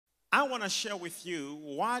I want to share with you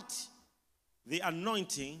what the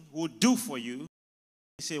anointing will do for you.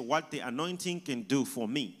 Say what the anointing can do for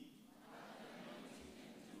me.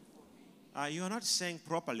 You are not saying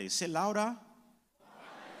properly. Say louder.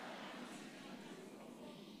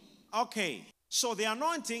 Okay. So the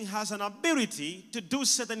anointing has an ability to do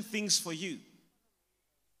certain things for you.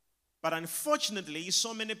 But unfortunately,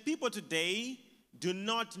 so many people today do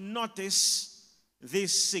not notice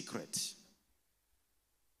this secret.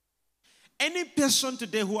 Any person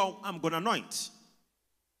today who I'm going to anoint,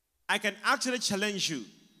 I can actually challenge you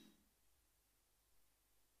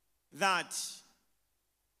that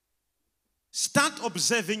start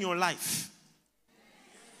observing your life.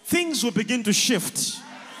 Things will begin to shift.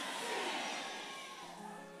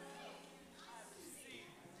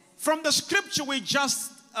 From the scripture we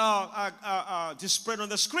just displayed on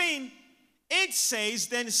the screen, it says,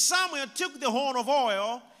 then Samuel took the horn of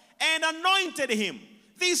oil and anointed him.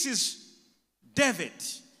 This is David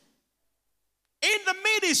in the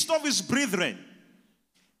midst of his brethren.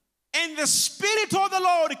 And the Spirit of the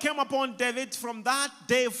Lord came upon David from that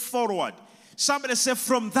day forward. Somebody say,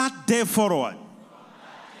 from that day forward.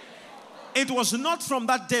 It was not from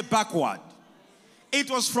that day backward. It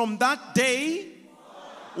was from that day.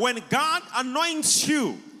 When God anoints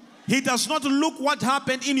you, He does not look what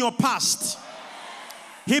happened in your past.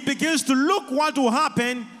 He begins to look what will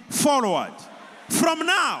happen forward. From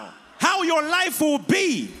now, how your life will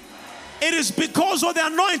be, it is because of the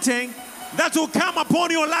anointing that will come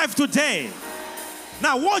upon your life today.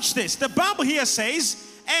 Now watch this. The Bible here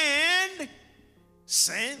says, and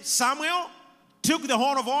Samuel took the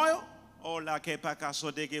horn of oil.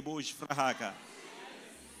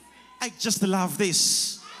 I just love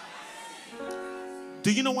this.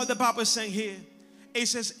 Do you know what the Bible is saying here? It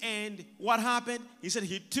says, and what happened? He said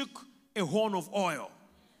he took a horn of oil.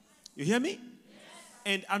 You hear me? Yes.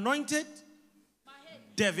 And anointed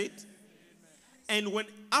David. And when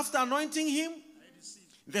after anointing him,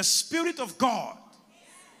 the Spirit of God,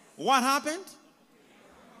 what happened?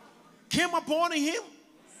 Came upon him.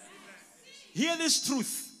 Hear this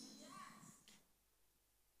truth.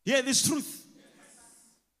 Hear this truth.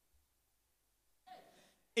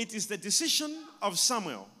 It is the decision of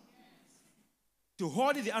Samuel to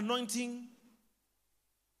hold the anointing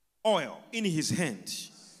oil in his hand.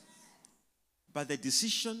 But the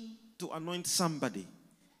decision to anoint somebody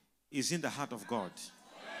is in the heart of God.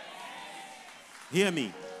 Hear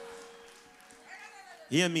me.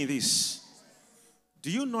 Hear me this. Do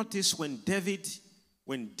you notice when David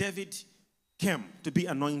came to be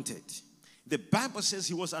anointed, the Bible says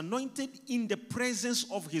he was anointed in the presence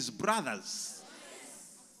of his brothers.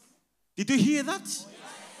 Did you hear that?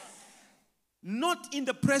 Not in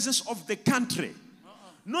the presence of the country.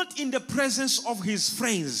 Not in the presence of his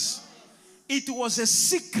friends. It was a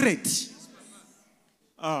secret.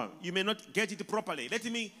 You may not get it properly. Let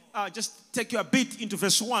me just take you a bit into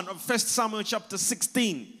verse 1 of 1 Samuel chapter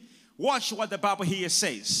 16. Watch what the Bible here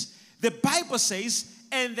says. The Bible says,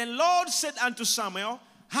 and the Lord said unto Samuel,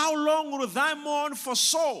 how long will thy mourn for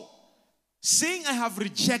Saul, seeing I have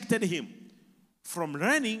rejected him from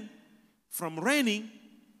reigning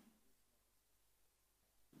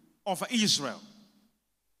over Israel?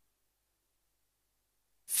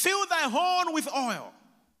 Fill thy horn with oil,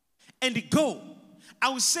 and go. I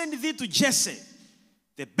will send thee to Jesse,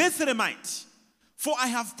 the Bethlehemite, for I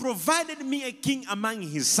have provided me a king among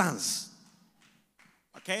his sons.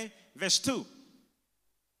 Okay, verse 2.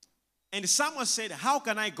 And Samuel said, how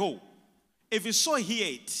can I go? If he saw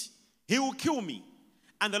it, he will kill me.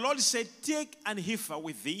 And the Lord said, take an heifer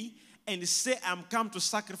with thee, and say, I'm come to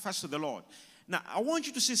sacrifice to the Lord. Now, I want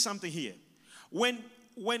you to see something here.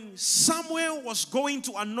 When Samuel was going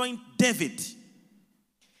to anoint David,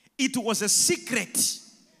 it was a secret.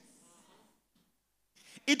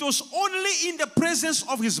 It was only in the presence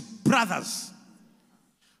of his brothers.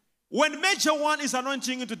 When Major One is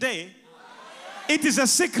anointing you today, it is a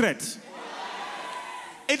secret.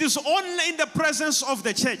 It is only in the presence of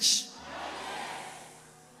the church.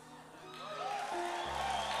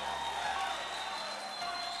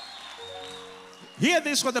 Hear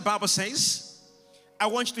this, what the Bible says. I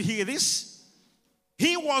want you to hear this.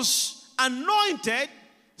 He was anointed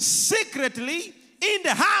secretly in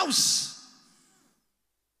the house.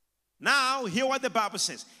 Now, hear what the Bible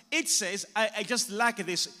says. It says, I just like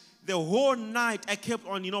this. The whole night I kept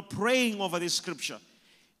on, praying over this scripture.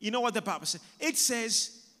 You know what the Bible says? It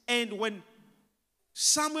says, and when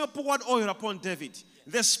Samuel poured oil upon David,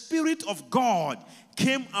 the Spirit of God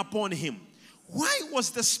came upon him. Why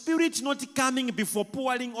was the Spirit not coming before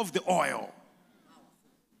pouring of the oil?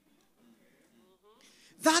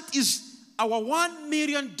 That is our $1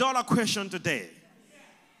 million question today.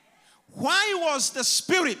 Why was the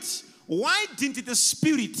Spirit, why didn't the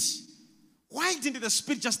Spirit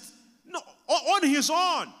just, no, on his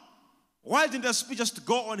own? Why didn't the Spirit just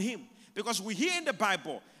go on him? Because we hear in the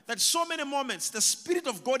Bible that so many moments the Spirit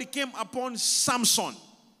of God came upon Samson.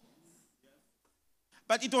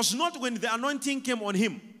 But it was not when the anointing came on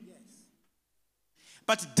him.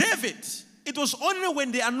 But David, it was only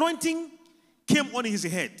when the anointing came on his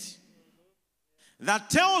head. That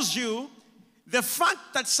tells you the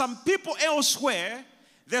fact that some people elsewhere,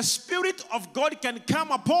 the Spirit of God can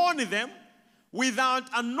come upon them without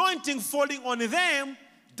anointing falling on them,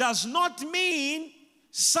 does not mean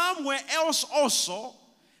somewhere else also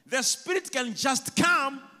the Spirit can just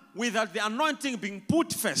come without the anointing being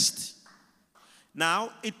put first.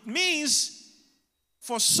 Now, it means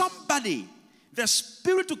for somebody, the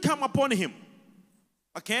Spirit to come upon him,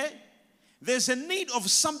 okay, there's a need of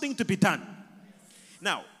something to be done.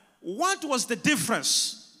 Now, what was the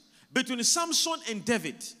difference between Samson and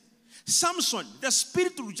David? Samson, the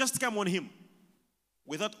Spirit would just come on him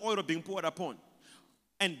without oil being poured upon.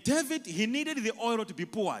 And David, he needed the oil to be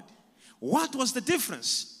poured. What was the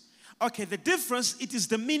difference? Okay, the difference, it is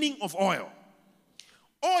the meaning of oil.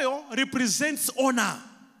 Oil represents honor.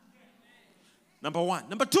 Number one.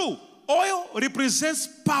 Number two, oil represents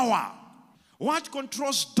power. What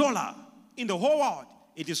controls dollar in the whole world?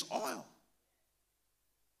 It is oil.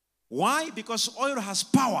 Why? Because oil has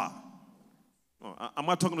power. Oh, am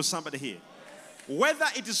I talking to somebody here? Whether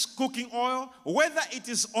it is cooking oil, whether it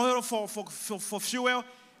is oil for fuel,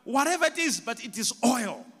 whatever it is, but it is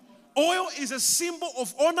oil. Oil is a symbol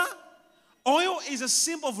of honor. Oil is a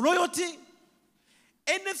symbol of royalty.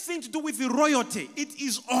 Anything to do with the royalty, it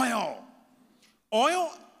is oil. Oil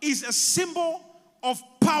is a symbol of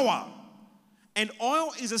power. And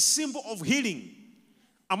oil is a symbol of healing.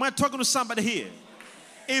 Am I talking to somebody here?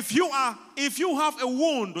 If you have a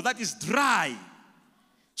wound that is dry,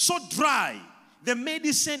 so dry, the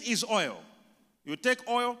medicine is oil. You take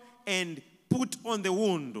oil and put on the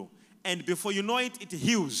wound, and before you know it, it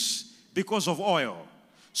heals because of oil.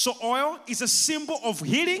 So oil is a symbol of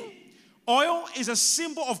healing. Oil is a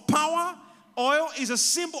symbol of power. Oil is a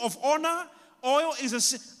symbol of honor. Oil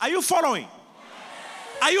is a... Are you following?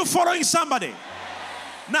 Are you following somebody?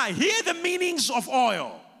 Now, hear the meanings of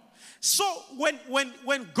oil. So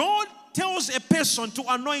when God tells a person to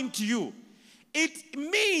anoint you, it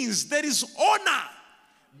means there is honor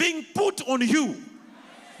being put on you.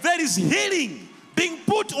 There is healing being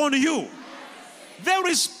put on you. There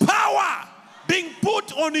is power being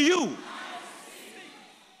put on you.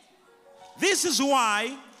 This is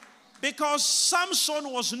why, because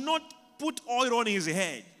Samson was not put oil on his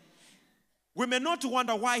head, we may not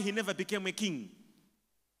wonder why he never became a king.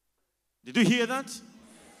 Did you hear that?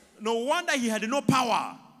 No wonder he had no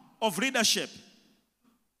power of leadership.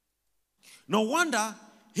 No wonder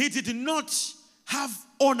he did not have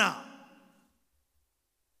honor.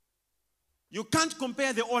 You can't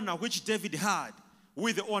compare the honor which David had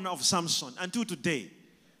with the honor of Samson. Until today,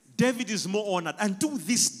 David is more honored until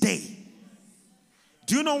this day.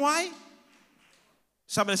 Do you know why?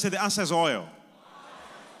 Somebody say the answer is oil.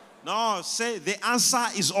 No, say the answer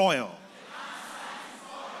is oil.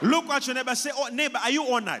 Look at your neighbor, say, oh neighbor, are you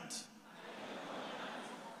honored?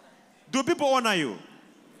 Do people honor you?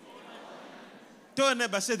 Tell your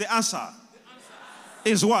neighbor, say the answer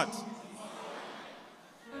is what?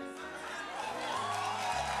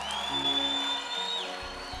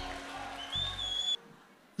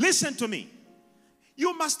 Listen to me.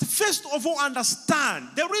 You must first of all understand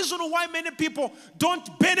the reason why many people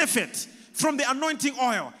don't benefit from the anointing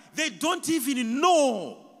oil. They don't even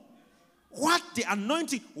know what the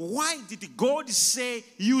anointing, why did God say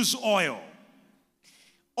use oil?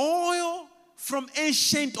 Oil from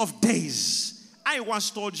ancient of days, I once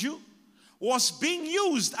told you, was being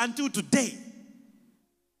used until today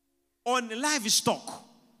on livestock.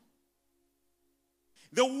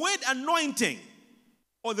 The word anointing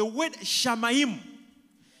or the word shamayim,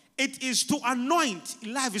 it is to anoint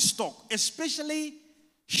livestock, especially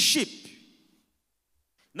sheep.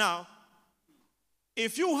 Now,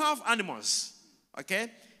 if you have animals, okay,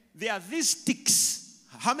 there are these ticks.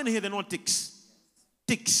 How many here they know ticks?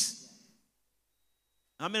 Ticks.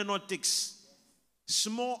 How many know ticks?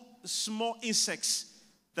 Small insects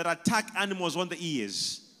that attack animals on the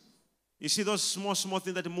ears. You see those small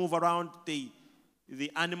things that move around the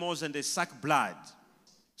animals and they suck blood.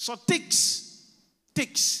 So ticks,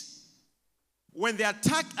 when they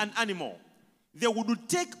attack an animal, they would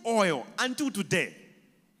take oil until today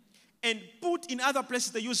and put in other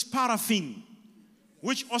places they use paraffin,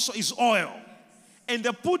 which also is oil. and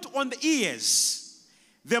they put on the ears.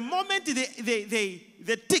 The moment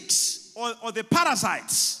the ticks or the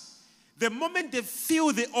parasites, the moment they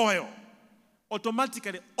feel the oil,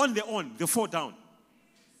 automatically on their own, they fall down.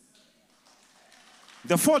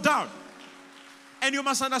 They fall down. And you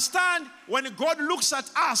must understand, when God looks at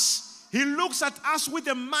us, He looks at us with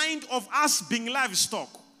the mind of us being livestock.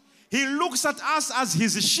 He looks at us as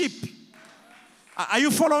His sheep. Are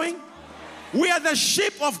you following? We are the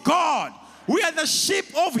sheep of God. We are the sheep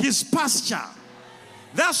of His pasture.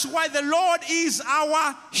 That's why the Lord is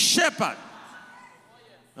our shepherd.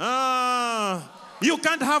 You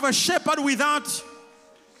can't have a shepherd without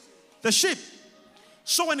the sheep.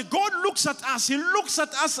 So when God looks at us, He looks at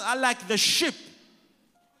us like the sheep.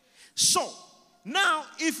 So now,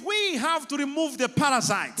 if we have to remove the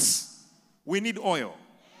parasites, we need oil.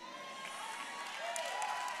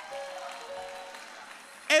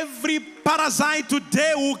 Every parasite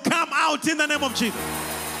today will come out in the name of Jesus.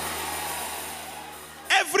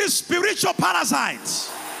 Every spiritual parasite,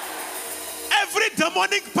 every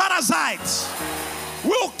demonic parasite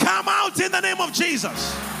will come out in the name of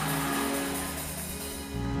Jesus.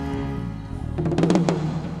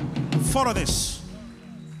 Follow this.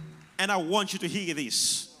 And I want you to hear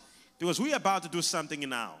this, because we are about to do something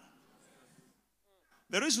now.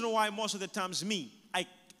 The reason why most of the times I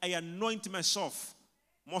anoint myself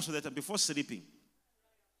most of the time before sleeping.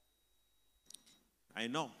 I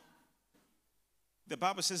know. The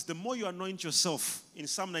Bible says the more you anoint yourself, in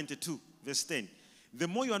Psalm 92, verse 10, the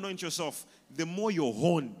more you anoint yourself, the more your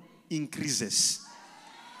horn increases.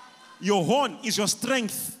 Your horn is your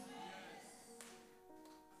strength.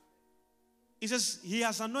 He says, He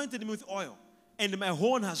has anointed me with oil, and my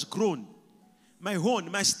horn has grown. My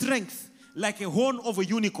horn, my strength, like a horn of a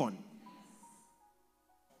unicorn.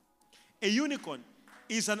 A unicorn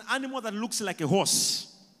is an animal that looks like a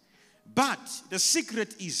horse. But the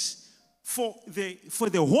secret is, for the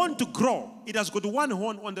horn to grow, it has got one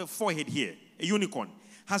horn on the forehead here. A unicorn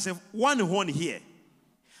has one horn here.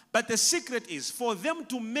 But the secret is, for them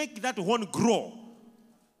to make that horn grow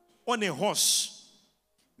on a horse,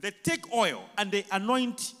 they take oil and they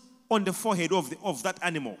anoint on the forehead of that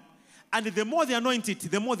animal. And the more they anoint it,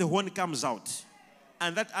 the more the horn comes out.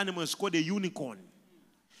 And that animal is called a unicorn.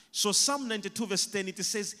 So Psalm 92 verse 10, it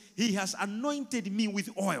says, He has anointed me with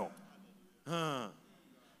oil.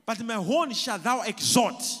 But my horn shalt thou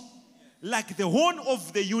exalt, like the horn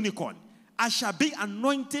of the unicorn. I shall be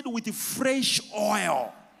anointed with fresh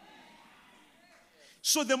oil.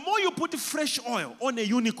 So the more you put fresh oil on a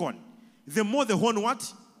unicorn, the more the horn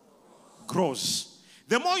what? Grows.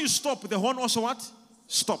 The more you stop, the horn also what?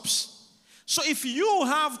 Stops. So if you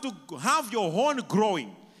have to have your horn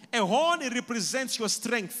growing, a horn represents your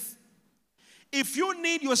strength. If you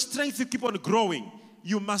need your strength to keep on growing,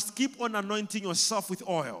 you must keep on anointing yourself with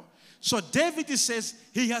oil. So David says,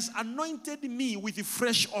 He has anointed me with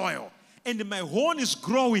fresh oil, and my horn is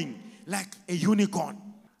growing like a unicorn.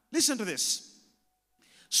 Listen to this.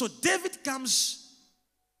 So David comes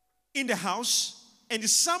in the house, and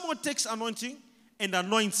someone takes anointing and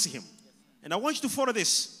anoints him. And I want you to follow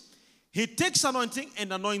this. He takes anointing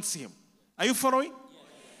and anoints him. Are you following? Yes.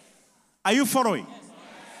 Are you following? Yes.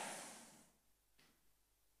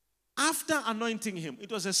 After anointing him, it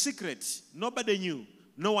was a secret. Nobody knew.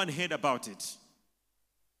 No one heard about it.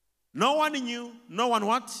 No one knew. No one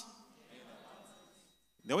what?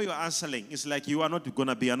 The way you are answering is like you are not going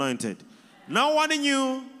to be anointed. No one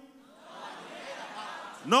knew.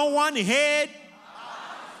 No one heard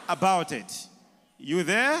about it. You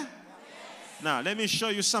there? Yes. Now, let me show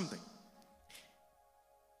you something.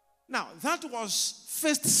 Now, that was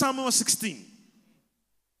 1 Samuel 16.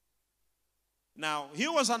 Now, he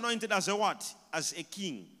was anointed as a what? As a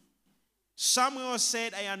king. Samuel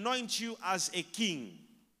said, I anoint you as a king.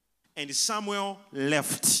 And Samuel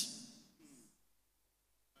left.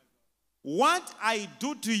 What I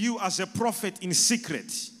do to you as a prophet in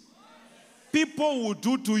secret, people will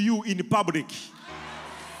do to you in public.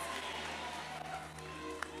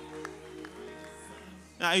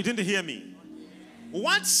 Now, you didn't hear me.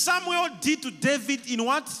 What Samuel did to David in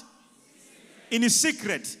what? In his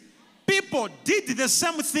secret. People did the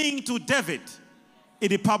same thing to David in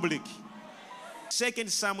the public. 2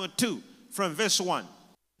 Samuel 2 from verse 1.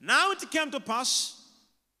 Now it came to pass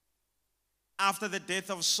after the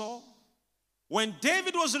death of Saul, when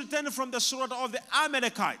David was returned from the slaughter of the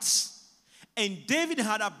Amalekites, and David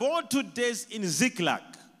had abode 2 days in Ziklag.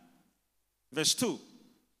 Verse 2.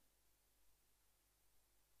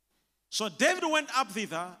 So David went up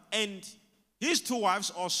thither, and his 2 wives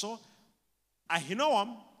also,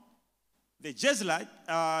 Ahinoam, the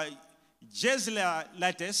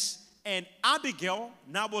Jezreelites, and Abigail,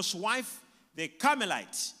 Nabal's wife, the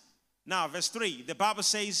Carmelite. Now, verse 3, the Bible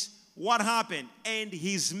says, what happened? And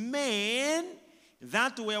his men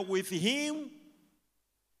that were with him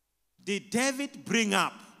did David bring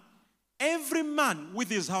up, every man with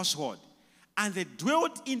his household, and they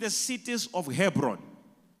dwelt in the cities of Hebron.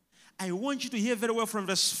 I want you to hear very well from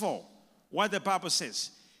verse 4 what the Bible says.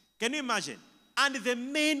 Can you imagine? And the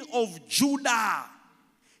men of Judah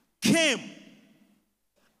came,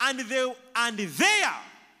 and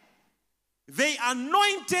they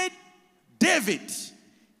anointed David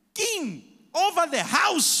king over the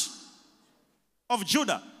house of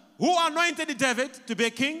Judah. Who anointed David to be a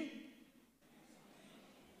king?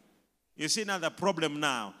 You see now the problem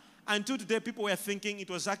now. Until today, people were thinking it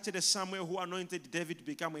was actually Samuel who anointed David to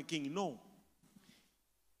become a king. No.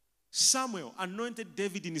 Samuel anointed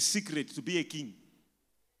David in secret to be a king.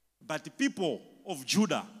 But the people of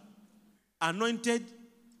Judah anointed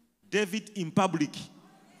David in public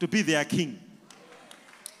to be their king.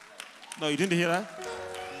 No, you didn't hear that?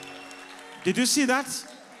 Did you see that?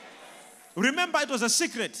 Remember, it was a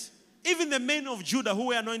secret. Even the men of Judah who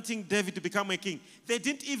were anointing David to become a king, they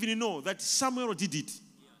didn't even know that Samuel did it.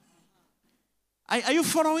 Are you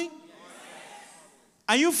following? Yes.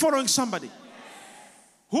 Are you following somebody? Yes.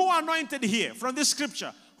 Who anointed here from this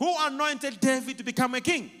scripture? Who anointed David to become a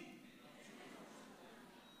king?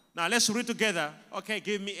 Now let's read together. Okay,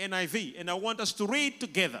 give me NIV. And I want us to read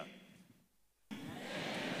together.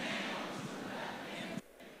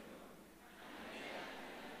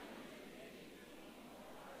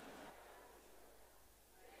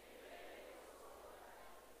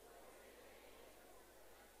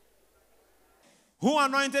 Who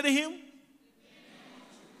anointed him?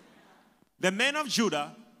 The men of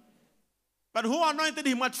Judah. But who anointed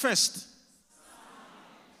him at first?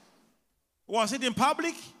 Was it in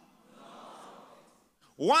public? No.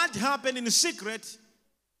 What happened in secret?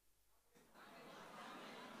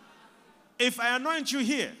 If I anoint you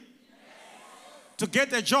here to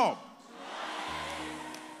get a job,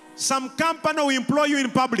 some company will employ you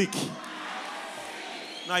in public.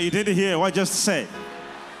 Now you didn't hear what I just said.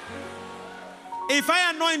 If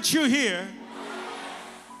I anoint you here,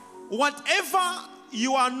 whatever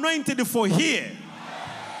you are anointed for here,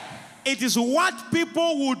 it is what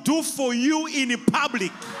people will do for you in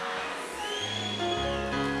public.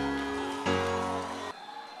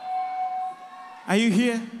 Are you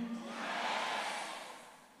here?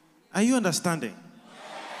 Are you understanding?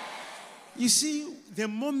 You see, the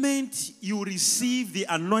moment you receive the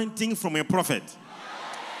anointing from a prophet,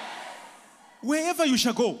 wherever you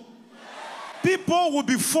shall go, people will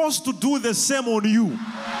be forced to do the same on you.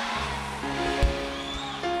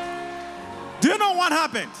 Do you know what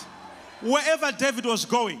happened? Wherever David was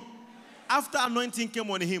going, after anointing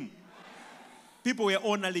came on him, people were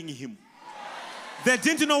honoring him. They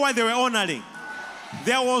didn't know why they were honoring.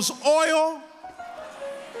 There was oil.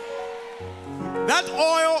 That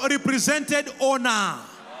oil represented honor.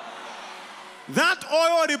 That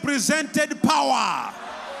oil represented power.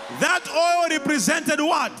 That oil represented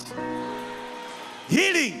what?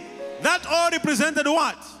 Healing. That oil represented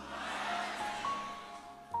what?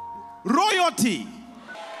 Royalty.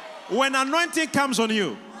 When anointing comes on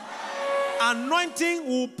you, anointing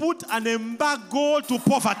will put an embargo to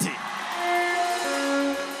poverty.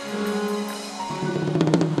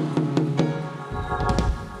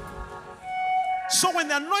 So when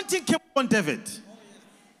the anointing came on David,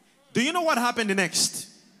 do you know what happened next?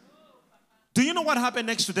 Do you know what happened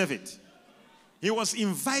next to David? He was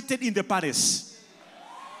invited in the palace.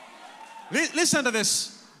 Listen to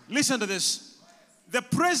this. Listen to this. The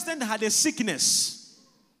president had a sickness,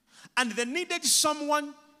 and they needed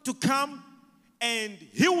someone to come and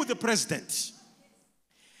heal the president.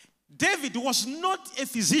 David was not a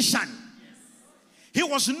physician. He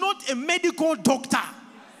was not a medical doctor.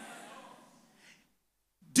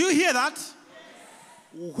 Do you hear that?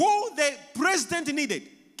 Who the president needed?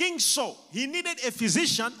 King Saul. He needed a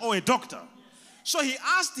physician or a doctor. So he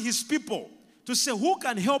asked his people to say, who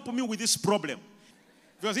can help me with this problem?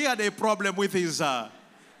 Because he had a problem with his...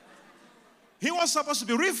 he was supposed to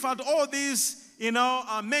be referred to all these,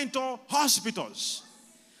 mental hospitals.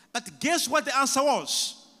 But guess what the answer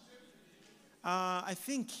was? I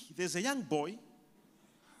think there's a young boy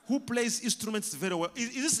who plays instruments very well.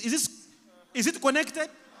 Is it connected?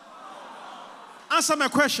 Answer my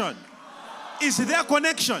question. Is there a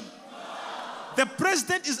connection? The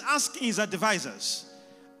president is asking his advisors,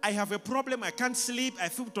 I have a problem, I can't sleep, I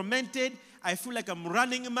feel tormented, I feel like I'm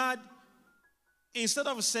running mad. Instead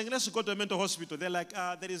of saying, let's go to a mental hospital, they're like,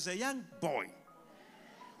 there is a young boy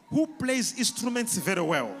who plays instruments very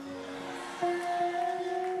well.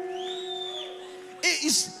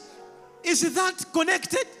 is that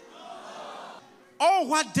connected? All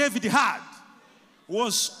what David had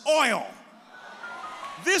was oil.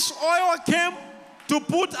 This oil came to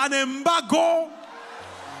put an embargo,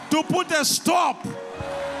 to put a stop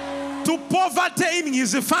to poverty in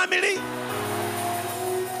his family.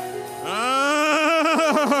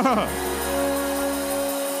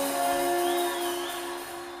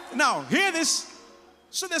 Now, hear this.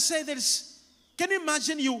 So they say can you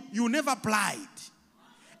imagine you never applied?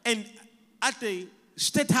 And at the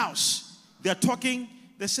state house, they're talking,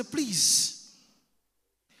 they say, please,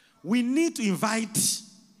 we need to invite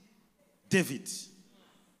David.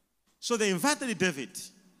 So they invited David.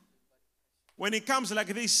 When he comes like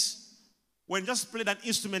this, when just play that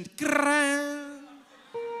instrument,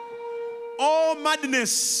 oh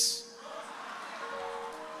madness.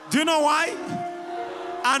 Do you know why?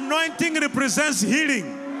 Anointing represents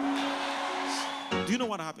healing. Do you know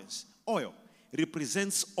what happens? Oil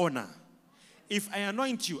represents honor. If I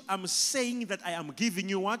anoint you, I'm saying that I am giving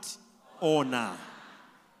you what? Honor.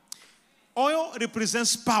 Oil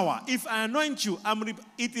represents power. If I anoint you,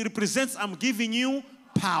 it represents I'm giving you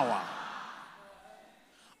power.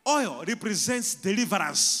 Oil represents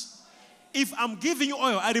deliverance. If I'm giving you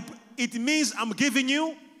oil, it means I'm giving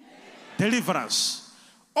you deliverance.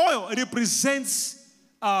 Oil represents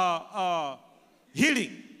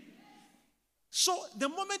healing. So the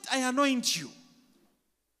moment I anoint you,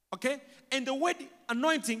 okay, and the word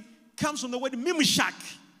anointing comes from the word mimshak,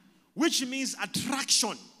 which means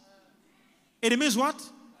attraction. It means what?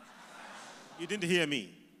 You didn't hear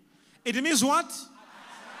me. It means what?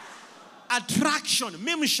 Attraction,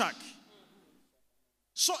 mimshak.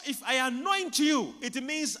 So if I anoint you, it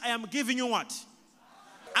means I am giving you what?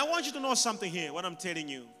 I want you to know something here, what I'm telling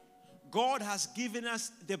you. God has given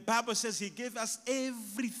us, the Bible says he gave us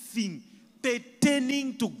everything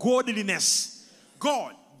pertaining to godliness.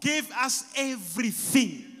 God gave us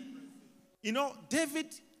everything. You know, David,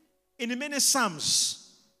 in many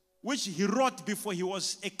Psalms, which he wrote before he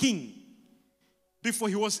was a king, before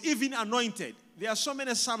he was even anointed, there are so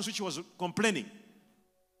many Psalms which he was complaining.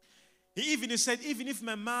 He even said, even if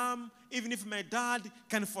my mom, even if my dad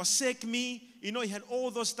can forsake me, you know, he had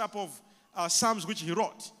all those type of Psalms which he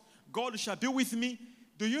wrote. God shall be with me.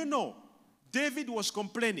 Do you know, David was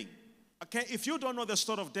complaining. Okay, if you don't know the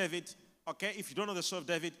story of David, okay, if you don't know the story of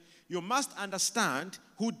David, you must understand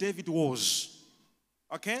who David was.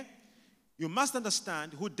 Okay? You must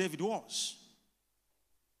understand who David was.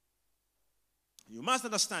 You must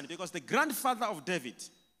understand, because the grandfather of David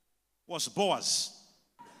was Boaz.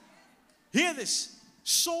 Hear this.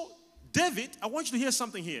 So, David, I want you to hear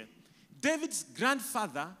something here. David's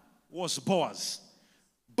grandfather was Boaz.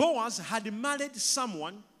 Boaz had married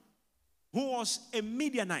someone who was a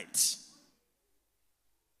Midianite.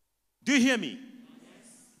 Do you hear me?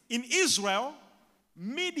 Yes. In Israel,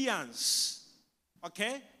 Midians,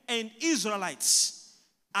 okay, and Israelites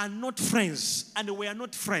are not friends, and we are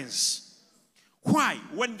not friends. Why?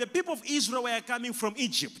 When the people of Israel were coming from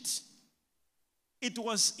Egypt, it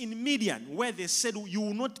was in Midian where they said, you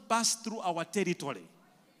will not pass through our territory.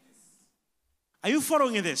 Are you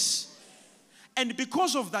following this? And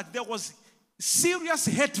because of that, there was serious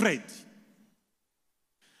hatred.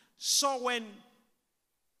 So when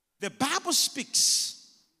the Bible speaks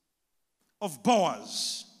of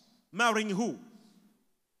Boaz marrying who?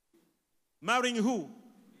 Marrying who?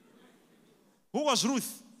 Who was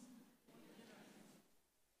Ruth?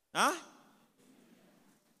 Huh?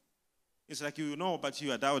 It's like you know, but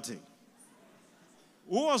you are doubting.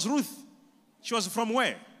 Who was Ruth? She was from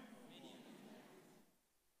where?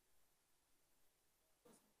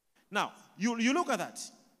 Now, you look at that.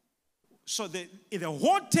 So in the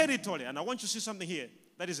whole territory, and I want you to see something here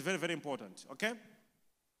that is very, very important, okay?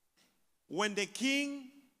 When the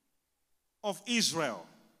king of Israel,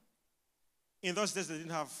 in those days they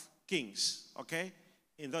didn't have kings, okay?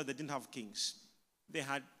 In those they didn't have kings. They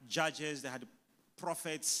had judges, they had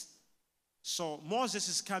prophets. So Moses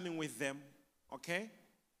is coming with them, okay?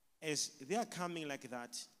 As they are coming like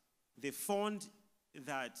that, they found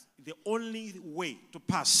that the only way to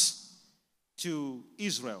pass to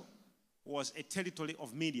Israel was a territory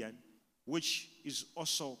of Midian, which is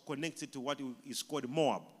also connected to what is called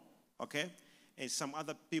Moab, okay? And some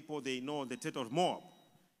other people, they know the territory of Moab.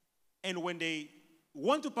 And when they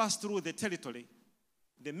want to pass through the territory,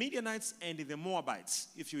 the Midianites and the Moabites,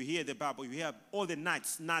 if you hear the Bible, you hear all the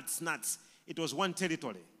nuts. It was one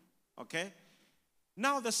territory, okay?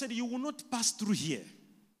 Now they said, you will not pass through here.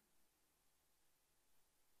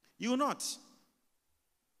 You will not.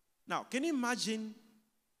 Now, can you imagine?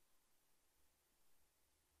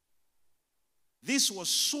 This was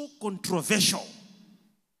so controversial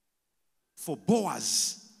for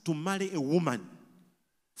Boaz to marry a woman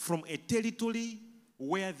from a territory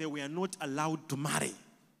where they were not allowed to marry.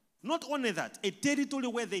 Not only that, a territory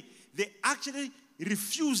where they actually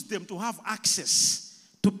refused them to have access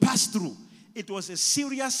to pass through. It was a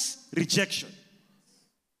serious rejection.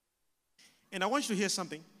 And I want you to hear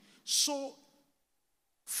something. So,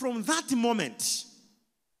 from that moment,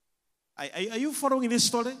 are you following this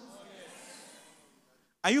story?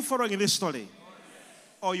 Are you following this story?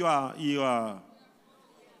 Or you are?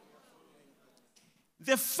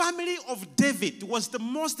 The family of David was the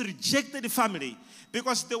most rejected family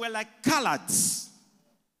because they were like coloureds.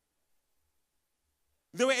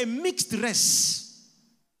 They were a mixed race.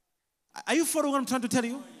 Are you following what I'm trying to tell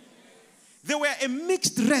you? They were a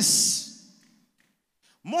mixed race.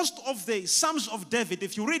 Most of the Psalms of David,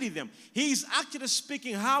 if you read them, he is actually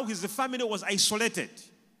speaking how his family was isolated.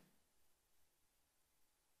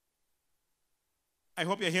 I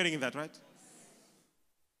hope you're hearing that, right?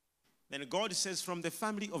 Then God says, from the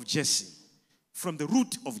family of Jesse, from the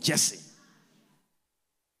root of Jesse,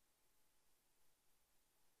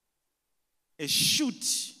 a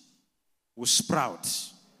shoot will sprout.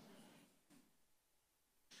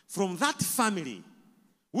 From that family,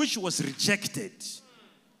 which was rejected.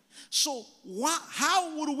 So,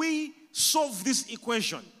 how would we solve this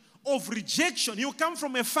equation of rejection? You come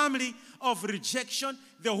from a family of rejection.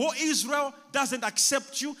 The whole Israel doesn't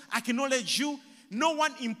accept you, acknowledge you. No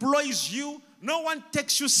one employs you. No one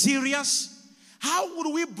takes you serious. How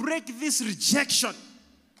would we break this rejection?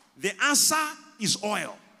 The answer is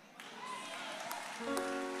oil.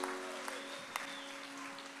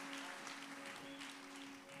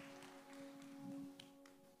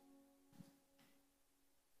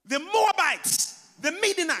 The Moabites, the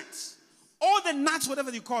Midianites, all the Nats,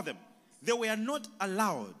 whatever you call them, they were not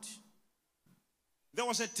allowed. There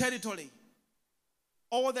was a territory,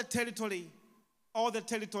 all the territory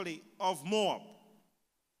of Moab,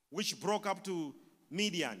 which broke up to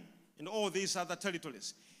Midian and all these other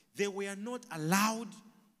territories. They were not allowed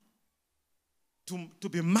to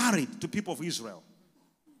be married to people of Israel.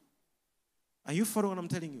 Are you following what I'm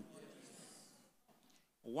telling you?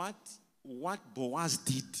 What Boaz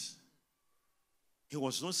did, he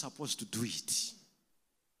was not supposed to do it.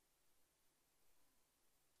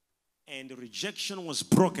 And the rejection was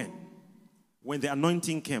broken when the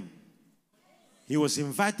anointing came. He was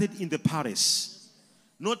invited in the palace.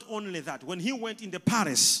 Not only that, when he went in the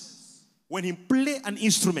palace, when he played an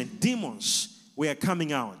instrument, demons were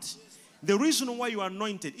coming out. The reason why you are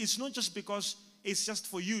anointed is not just because it's just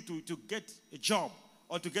for you to get a job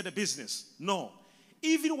or to get a business. No.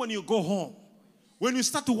 Even when you go home, when you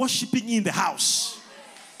start worshiping in the house,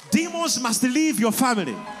 demons must leave your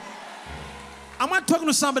family. Am I talking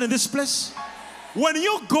to somebody in this place? When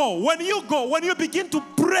you begin to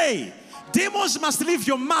pray, demons must leave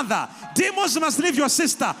your mother. Demons must leave your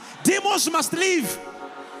sister. Demons must leave